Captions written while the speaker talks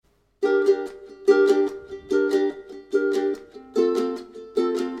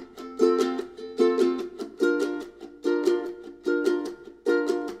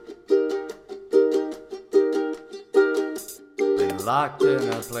locked in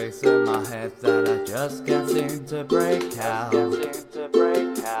a place in my head that I just can't seem to break out.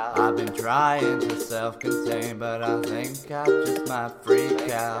 I've been trying to self-contain, but I think I just might freak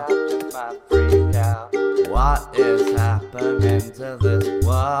out. What is happening to this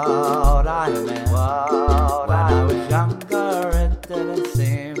world I'm in? When I was younger, it didn't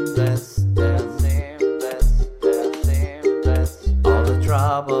seem this. All the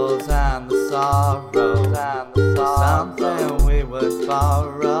troubles and the sorrows, something we would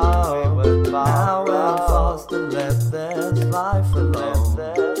borrow. Now we're forced to live this life alone.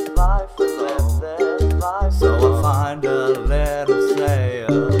 So I find a little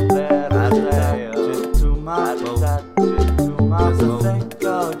sail, attached to my boat. 'Cause I think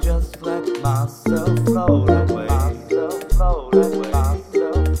I'll just let myself float away.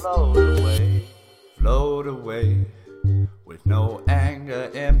 Float away, with no anger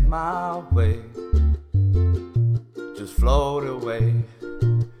in my way. Just float away,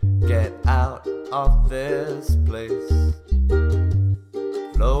 get out of this place.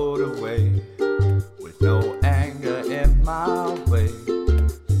 Float away, with no anger in my way.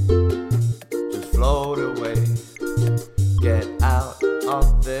 Just float away, get out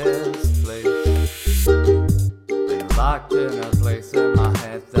of this place. Been locked in a place in my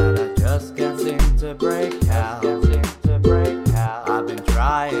head that I just can't seem to break out. I've been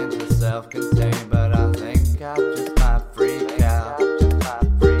trying to self-contain, but I think I just might freak out.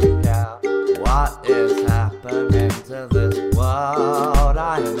 What is happening to this world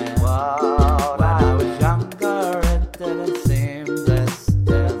I'm in? When I was younger, it didn't seem this.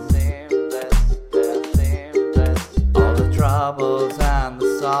 All the troubles and the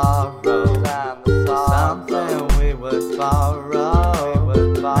sorrows, something we would borrow.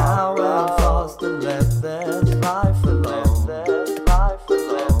 Now we're forced to live this life alone.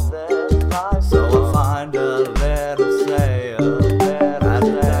 So I find a little sail,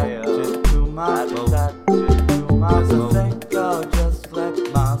 attached to my boat. 'Cause I think I'll just let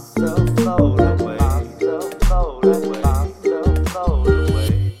myself float away.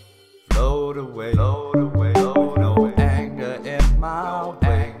 Float away, with no anger in my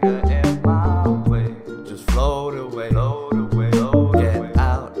way. Just float away, get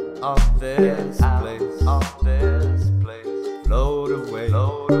out of this place. Float away, no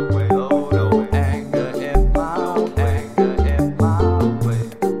anger in my way.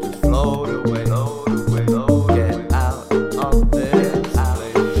 Just float away, get out of this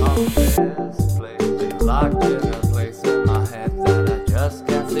place. Been locked in a place in my head that I just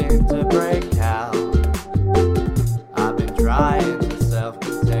can't seem to break out. I've been trying to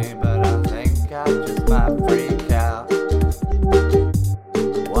self-contain, but I think I just might freak out.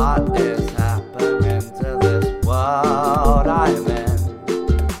 What is happening to this world?